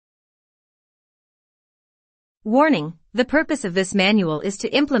Warning: the purpose of this manual is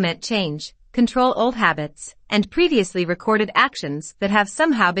to implement change, control old habits, and previously recorded actions that have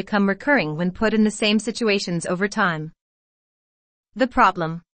somehow become recurring when put in the same situations over time. The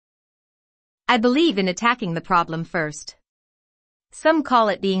problem. I believe in attacking the problem first. Some call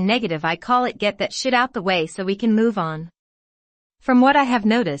it being negative, I call it get that shit out the way so we can move on. From what I have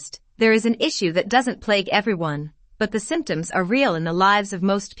noticed, there is an issue that doesn't plague everyone, but the symptoms are real in the lives of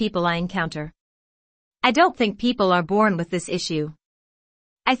most people I encounter. I don't think people are born with this issue.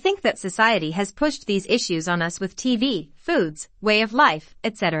 I think that society has pushed these issues on us with TV, foods, way of life,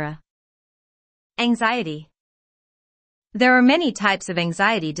 etc. Anxiety. There are many types of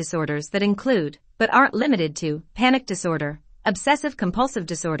anxiety disorders that include, but aren't limited to, panic disorder, obsessive-compulsive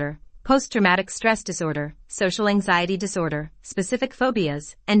disorder, post-traumatic stress disorder, social anxiety disorder, specific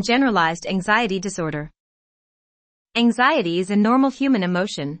phobias, and generalized anxiety disorder. Anxiety is a normal human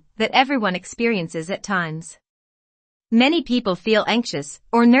emotion that everyone experiences at times. Many people feel anxious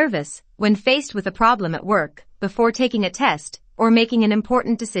or nervous when faced with a problem at work, before taking a test, or making an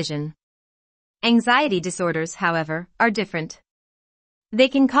important decision. Anxiety disorders, however, are different. They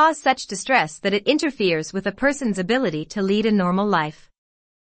can cause such distress that it interferes with a person's ability to lead a normal life.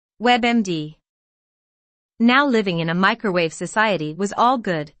 WebMD. Now living in a microwave society was all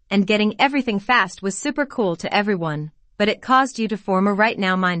good, and getting everything fast was super cool to everyone, but it caused you to form a right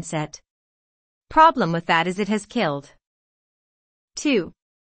now mindset. Problem with that is it has killed. 2.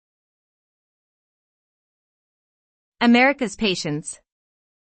 America's patience.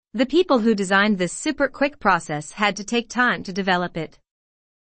 The people who designed this super quick process had to take time to develop it.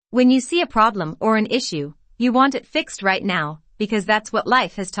 When you see a problem or an issue, you want it fixed right now, because that's what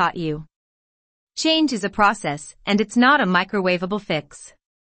life has taught you. Change is a process, and it's not a microwavable fix.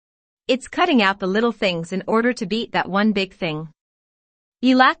 It's cutting out the little things in order to beat that one big thing.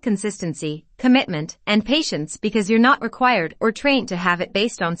 You lack consistency, commitment, and patience because you're not required or trained to have it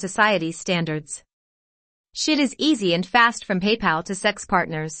based on society's standards. Shit is easy and fast from PayPal to sex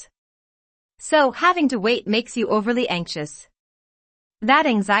partners. So having to wait makes you overly anxious. That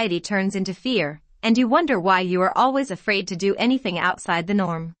anxiety turns into fear, and you wonder why you are always afraid to do anything outside the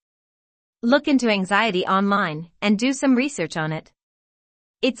norm. Look into anxiety online and do some research on it.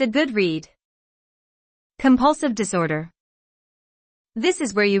 It's a good read. Compulsive disorder. This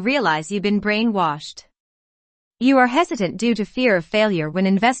is where you realize you've been brainwashed. You are hesitant due to fear of failure when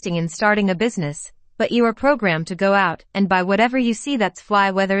investing in starting a business, but you are programmed to go out and buy whatever you see that's fly,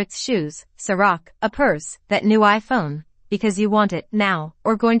 whether it's shoes, Ciroc, a purse, that new iPhone, because you want it now,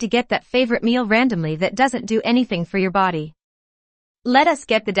 or going to get that favorite meal randomly that doesn't do anything for your body. Let us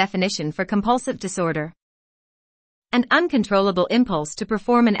get the definition for compulsive disorder. An uncontrollable impulse to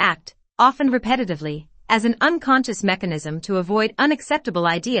perform an act, often repetitively, as an unconscious mechanism to avoid unacceptable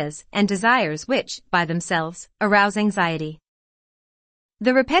ideas and desires which, by themselves, arouse anxiety.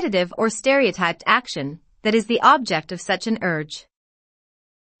 The repetitive or stereotyped action that is the object of such an urge.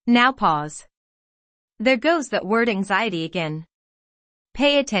 Now pause. There goes that word anxiety again.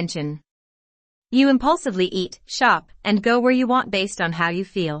 Pay attention. You impulsively eat, shop, and go where you want based on how you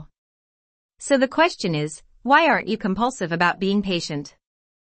feel. So the question is, why aren't you compulsive about being patient?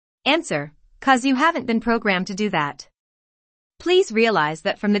 Answer: 'cause you haven't been programmed to do that. Please realize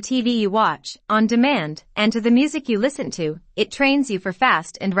that from the TV you watch, on demand, and to the music you listen to, it trains you for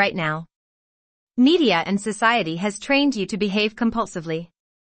fast and right now. Media and society has trained you to behave compulsively.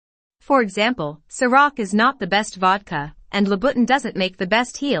 For example, Ciroc is not the best vodka, and Louboutin doesn't make the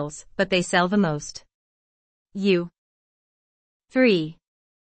best heels, but they sell the most. You 3.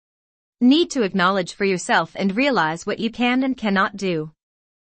 Need to acknowledge for yourself and realize what you can and cannot do,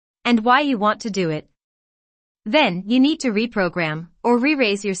 and why you want to do it. Then, you need to reprogram, or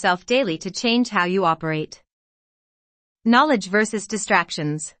re-raise yourself daily to change how you operate. Knowledge versus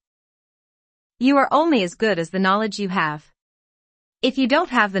distractions. You are only as good as the knowledge you have. If you don't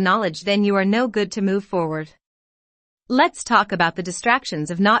have the knowledge, then you are no good to move forward. Let's talk about the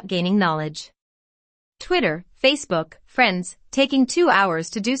distractions of not gaining knowledge. Twitter, Facebook, friends, taking 2 hours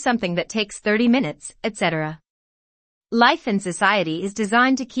to do something that takes 30 minutes, etc. Life and society is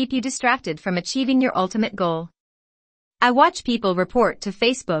designed to keep you distracted from achieving your ultimate goal. I watch people report to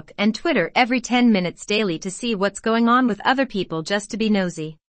Facebook and Twitter every 10 minutes daily to see what's going on with other people just to be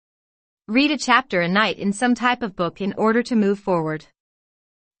nosy. Read a chapter a night in some type of book in order to move forward.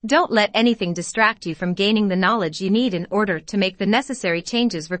 Don't let anything distract you from gaining the knowledge you need in order to make the necessary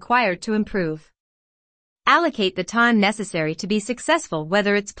changes required to improve. Allocate the time necessary to be successful,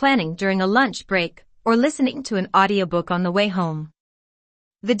 whether it's planning during a lunch break or listening to an audiobook on the way home.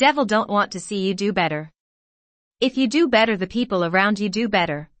 The devil don't want to see you do better. If you do better, the people around you do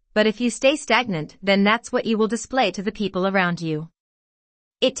better, but if you stay stagnant, then that's what you will display to the people around you.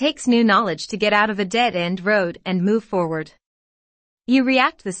 It takes new knowledge to get out of a dead-end road and move forward. You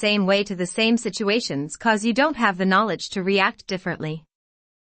react the same way to the same situations cause you don't have the knowledge to react differently.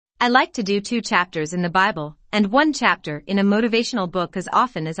 I like to do 2 chapters in the Bible and 1 chapter in a motivational book as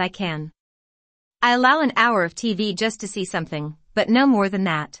often as I can. I allow an hour of TV just to see something, but no more than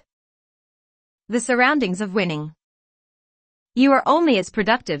that. The surroundings of winning. You are only as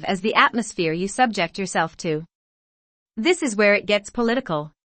productive as the atmosphere you subject yourself to. This is where it gets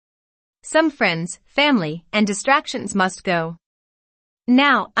political. Some friends, family, and distractions must go.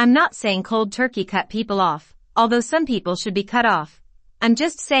 Now, I'm not saying cold turkey cut people off, although some people should be cut off. I'm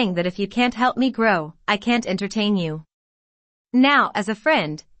just saying that if you can't help me grow, I can't entertain you. Now, as a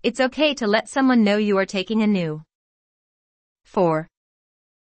friend, it's okay to let someone know you are taking a new 4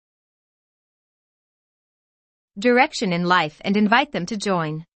 direction in life and invite them to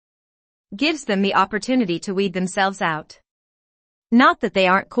join. Gives them the opportunity to weed themselves out. Not that they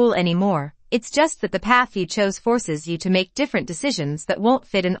aren't cool anymore, it's just that the path you chose forces you to make different decisions that won't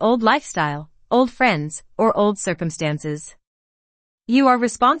fit an old lifestyle, old friends, or old circumstances. You are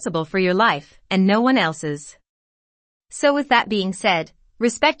responsible for your life, and no one else's. So with that being said,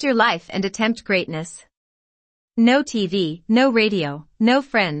 respect your life and attempt greatness. No TV, no radio, no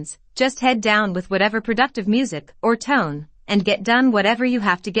friends, just head down with whatever productive music or tone, and get done whatever you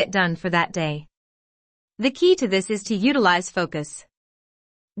have to get done for that day. The key to this is to utilize focus.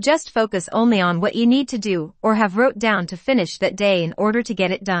 Just focus only on what you need to do or have wrote down to finish that day in order to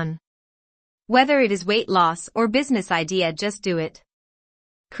get it done. Whether it is weight loss or business idea, just do it.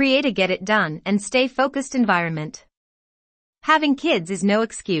 Create a get it done and stay focused environment. Having kids is no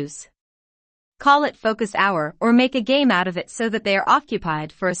excuse. Call it focus hour or make a game out of it so that they are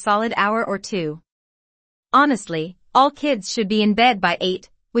occupied for a solid hour or 2. Honestly, all kids should be in bed by 8,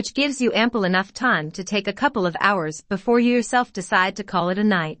 which gives you ample enough time to take a couple of hours before you yourself decide to call it a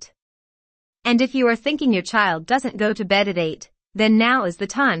night. And if you are thinking your child doesn't go to bed at 8, then now is the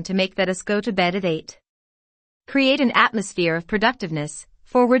time to make that us go to bed at 8. Create an atmosphere of productiveness,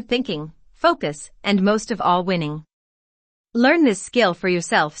 forward thinking, focus, and most of all winning. Learn this skill for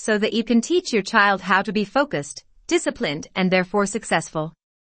yourself so that you can teach your child how to be focused, disciplined, and therefore successful.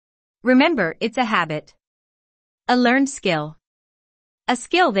 Remember, it's a habit. A learned skill. A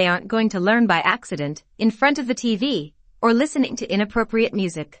skill they aren't going to learn by accident, in front of the TV, or listening to inappropriate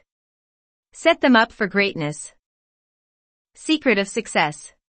music. Set them up for greatness. Secret of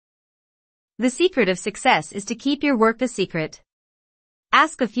success. The secret of success is to keep your work a secret.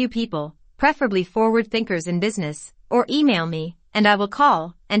 Ask a few people, preferably forward thinkers in business, or email me, and I will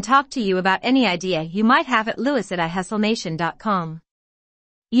call and talk to you about any idea you might have at lewis@ihustlenation.com.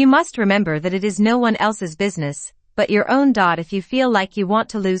 You must remember that it is no one else's business, but your own. If you feel like you want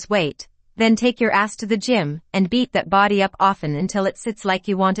to lose weight, then take your ass to the gym and beat that body up often until it sits like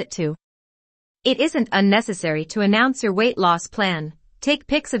you want it to. It isn't unnecessary to announce your weight loss plan, take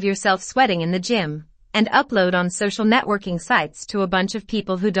pics of yourself sweating in the gym, and upload on social networking sites to a bunch of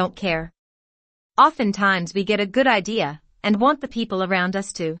people who don't care. Oftentimes we get a good idea and want the people around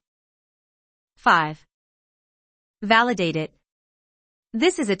us to 5. Validate it.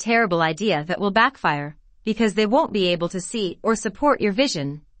 This is a terrible idea that will backfire, because they won't be able to see or support your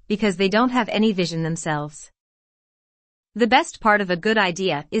vision, because they don't have any vision themselves. The best part of a good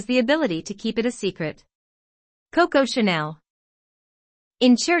idea is the ability to keep it a secret. Coco Chanel.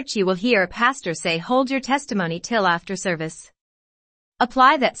 In church you will hear a pastor say, "Hold your testimony till after service."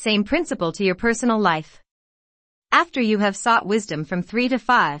 Apply that same principle to your personal life. After you have sought wisdom from 3 to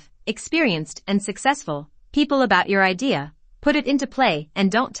 5, experienced and successful people about your idea, put it into play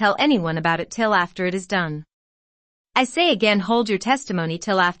and don't tell anyone about it till after it is done. I say again, hold your testimony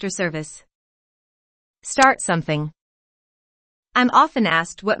till after service. Start something. I'm often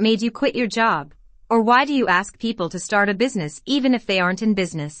asked, what made you quit your job? Or why do you ask people to start a business even if they aren't in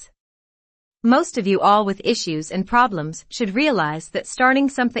business? Most of you all with issues and problems should realize that starting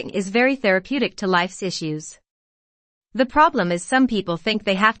something is very therapeutic to life's issues. The problem is some people think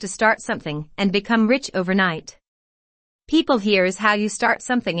they have to start something and become rich overnight. People, here is how you start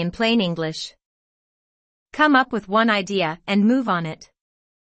something in plain English. Come up with one idea and move on it.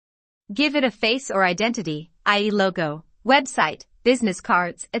 Give it a face or identity, i.e. logo, website, business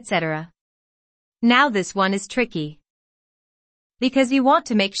cards, etc. Now this one is tricky. Because you want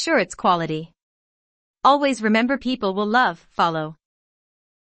to make sure it's quality. Always remember, people will love, follow,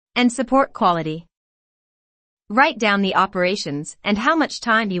 and support quality. Write down the operations and how much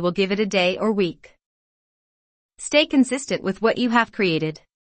time you will give it a day or week. Stay consistent with what you have created.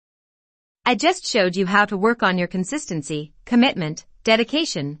 I just showed you how to work on your consistency, commitment,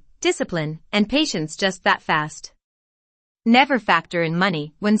 dedication, discipline, and patience just that fast. Never factor in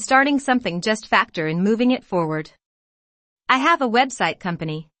money when starting something, just factor in moving it forward. I have a website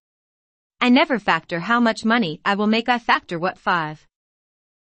company. I never factor how much money I will make, I factor what 5.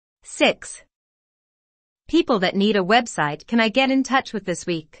 6. People that need a website can I get in touch with this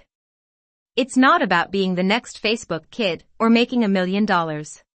week? It's not about being the next Facebook kid or making $1 million.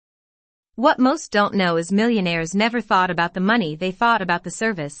 What most don't know is millionaires never thought about the money, they thought about the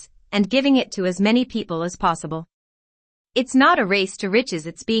service and giving it to as many people as possible. It's not a race to riches,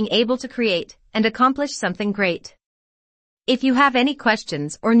 it's being able to create and accomplish something great. If you have any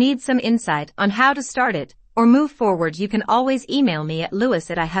questions or need some insight on how to start it or move forward, you can always email me at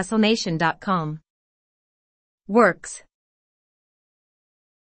lewis@ihustlenation.com. Works.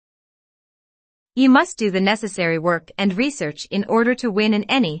 You must do the necessary work and research in order to win in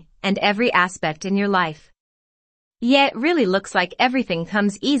any and every aspect in your life. Yeah, it really looks like everything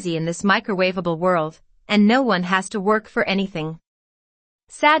comes easy in this microwavable world, and no one has to work for anything.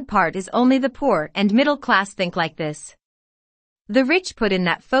 Sad part is only the poor and middle class think like this. The rich put in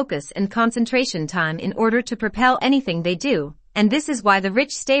that focus and concentration time in order to propel anything they do, and this is why the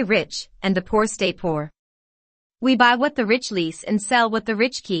rich stay rich and the poor stay poor. We buy what the rich lease and sell what the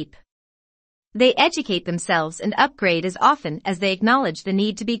rich keep. They educate themselves and upgrade as often as they acknowledge the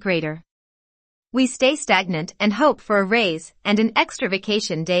need to be greater. We stay stagnant and hope for a raise and an extra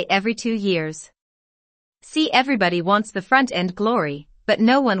vacation day every 2 years. See, everybody wants the front end glory, but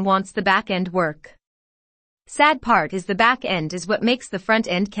no one wants the back end work. Sad part is the back end is what makes the front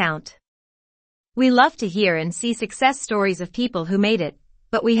end count. We love to hear and see success stories of people who made it,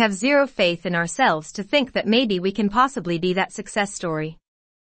 but we have zero faith in ourselves to think that maybe we can possibly be that success story.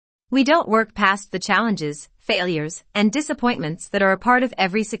 We don't work past the challenges, failures, and disappointments that are a part of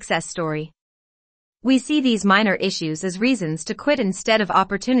every success story. We see these minor issues as reasons to quit instead of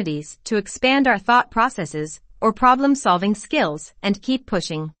opportunities to expand our thought processes or problem-solving skills and keep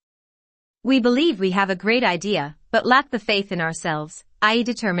pushing. We believe we have a great idea, but lack the faith in ourselves, i.e.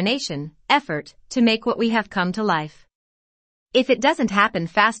 determination, effort, to make what we have come to life. If it doesn't happen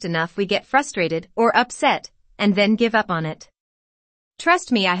fast enough, we get frustrated or upset, and then give up on it.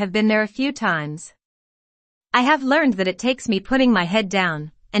 Trust me, I have been there a few times. I have learned that it takes me putting my head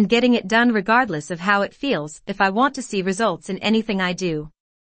down and getting it done regardless of how it feels if I want to see results in anything I do.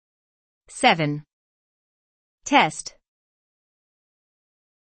 7. Test.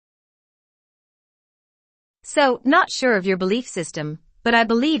 So, not sure of your belief system, but I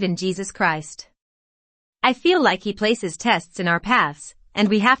believe in Jesus Christ. I feel like He places tests in our paths, and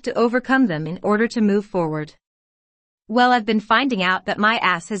we have to overcome them in order to move forward. Well, I've been finding out that my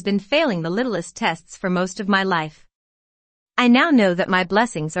ass has been failing the littlest tests for most of my life. I now know that my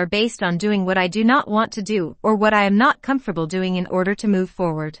blessings are based on doing what I do not want to do or what I am not comfortable doing in order to move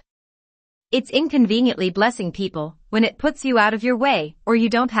forward. It's inconveniently blessing people when it puts you out of your way or you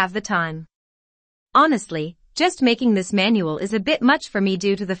don't have the time. Honestly, just making this manual is a bit much for me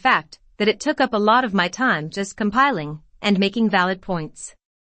due to the fact that it took up a lot of my time just compiling and making valid points.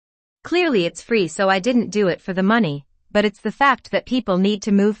 Clearly it's free, so I didn't do it for the money, but it's the fact that people need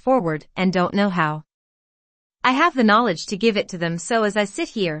to move forward and don't know how. I have the knowledge to give it to them, so as I sit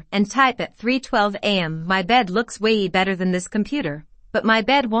here and type at 3:12 a.m. my bed looks way better than this computer, but my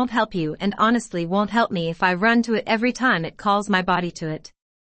bed won't help you and honestly won't help me if I run to it every time it calls my body to it.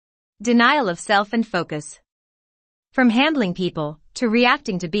 Denial of self and focus. From handling people, to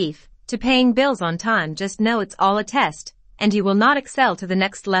reacting to beef, to paying bills on time, just know it's all a test, and you will not excel to the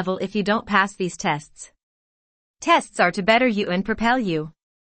next level if you don't pass these tests. Tests are to better you and propel you.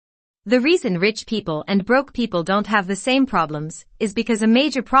 The reason rich people and broke people don't have the same problems is because a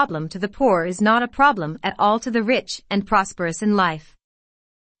major problem to the poor is not a problem at all to the rich and prosperous in life.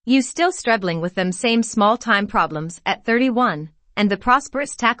 You still struggling with them same small-time problems at 31, and the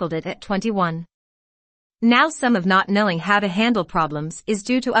prosperous tackled it at 21. Now some of not knowing how to handle problems is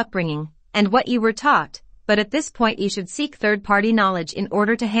due to upbringing and what you were taught, but at this point you should seek third-party knowledge in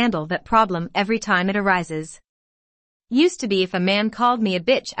order to handle that problem every time it arises. Used to be if a man called me a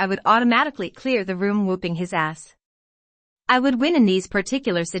bitch, I would automatically clear the room whooping his ass. I would win in these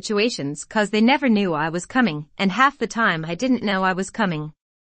particular situations cause they never knew I was coming, and half the time I didn't know I was coming.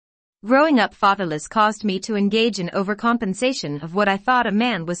 Growing up fatherless caused me to engage in overcompensation of what I thought a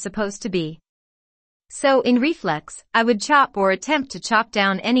man was supposed to be. So in reflex, I would chop or attempt to chop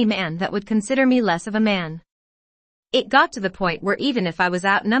down any man that would consider me less of a man. It got to the point where even if I was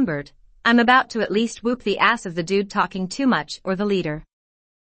outnumbered, I'm about to at least whoop the ass of the dude talking too much or the leader.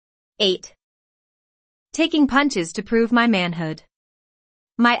 8. Taking punches to prove my manhood.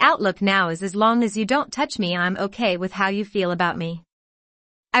 My outlook now is as long as you don't touch me, I'm okay with how you feel about me.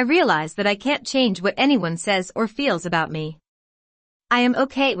 I realize that I can't change what anyone says or feels about me. I am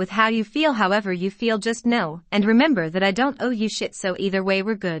okay with how you feel however you feel, just know and remember that I don't owe you shit, so either way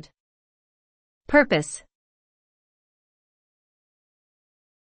we're good. Purpose.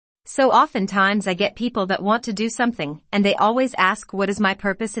 So oftentimes I get people that want to do something and they always ask, what is my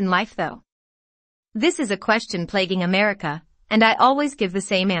purpose in life though? This is a question plaguing America, and I always give the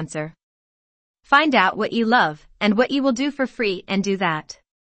same answer. Find out what you love and what you will do for free and do that.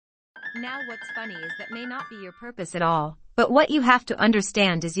 Now what's funny is that may not be your purpose at all, but what you have to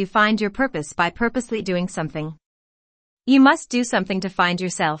understand is you find your purpose by purposely doing something. You must do something to find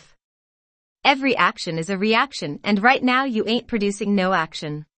yourself. Every action is a reaction, and right now you ain't producing no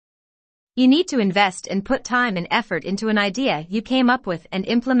action. You need to invest and put time and effort into an idea you came up with and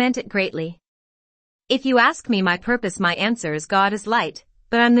implement it greatly. If you ask me my purpose, my answer is God is light,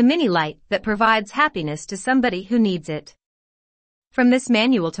 but I'm the mini light that provides happiness to somebody who needs it. From this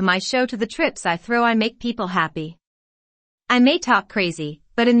manual to my show to the trips I throw, I make people happy. I may talk crazy,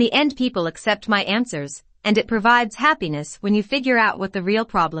 but in the end people accept my answers, and it provides happiness when you figure out what the real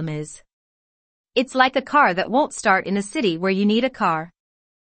problem is. It's like a car that won't start in a city where you need a car.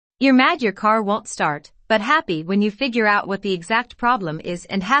 You're mad your car won't start, but happy when you figure out what the exact problem is,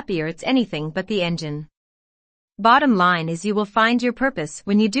 and happier it's anything but the engine. Bottom line is you will find your purpose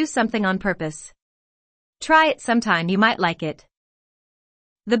when you do something on purpose. Try it sometime, you might like it.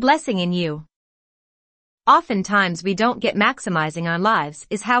 The blessing in you. Oftentimes we don't get maximizing our lives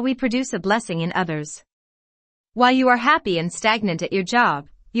is how we produce a blessing in others. While you are happy and stagnant at your job,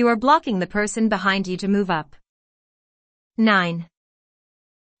 you are blocking the person behind you to move up. 9.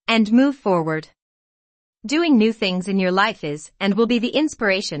 And move forward. Doing new things in your life is and will be the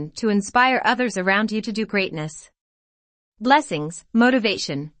inspiration to inspire others around you to do greatness. Blessings,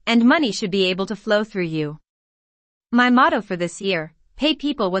 motivation, and money should be able to flow through you. My motto for this year: pay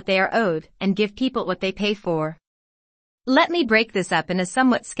people what they are owed and give people what they pay for. Let me break this up in a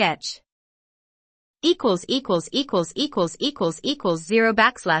somewhat sketch. Equals 0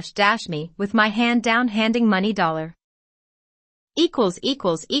 backslash dash me with my hand down handing money dollar. Equals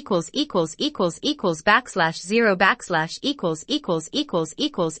backslash 0 backslash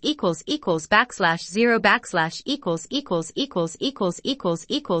equals backslash 0 backslash equals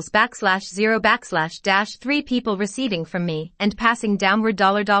backslash 0 backslash dash 3 people receiving from me and passing downward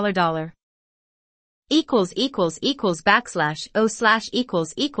dollar. Equals backslash o slash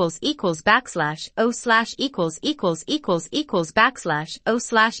equals backslash o slash equals backslash o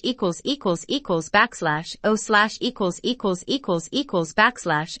slash equals backslash o slash equals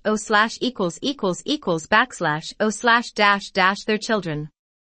backslash o slash equals backslash o slash dash their children.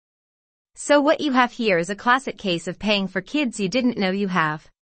 So what you have here is a classic case of paying for kids you didn't know you have.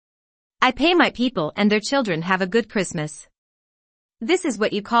 I pay my people and their children have a good Christmas. This is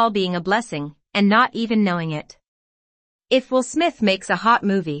what you call being a blessing, and not even knowing it. If Will Smith makes a hot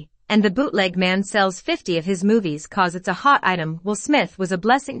movie, and the bootleg man sells 50 of his movies cause it's a hot item, Will Smith was a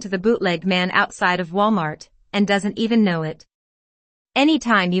blessing to the bootleg man outside of Walmart, and doesn't even know it.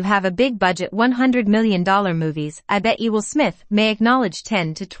 Anytime you have a big budget $100 million movies, I bet you Will Smith may acknowledge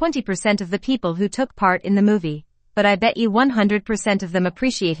 10 to 20% of the people who took part in the movie, but I bet you 100% of them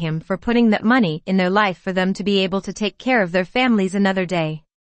appreciate him for putting that money in their life for them to be able to take care of their families another day.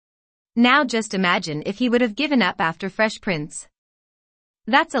 Now just imagine if he would have given up after Fresh Prince.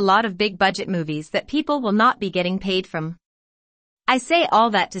 That's a lot of big budget movies that people will not be getting paid from. I say all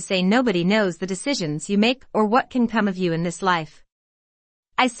that to say nobody knows the decisions you make or what can come of you in this life.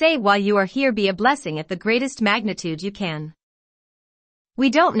 I say while you are here, be a blessing at the greatest magnitude you can. We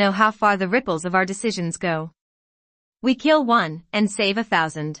don't know how far the ripples of our decisions go. We kill one and save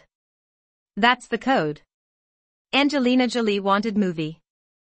 1,000. That's the code. Angelina Jolie wanted movie.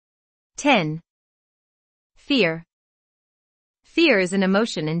 10. Fear. Fear is an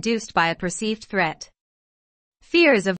emotion induced by a perceived threat. Fear is a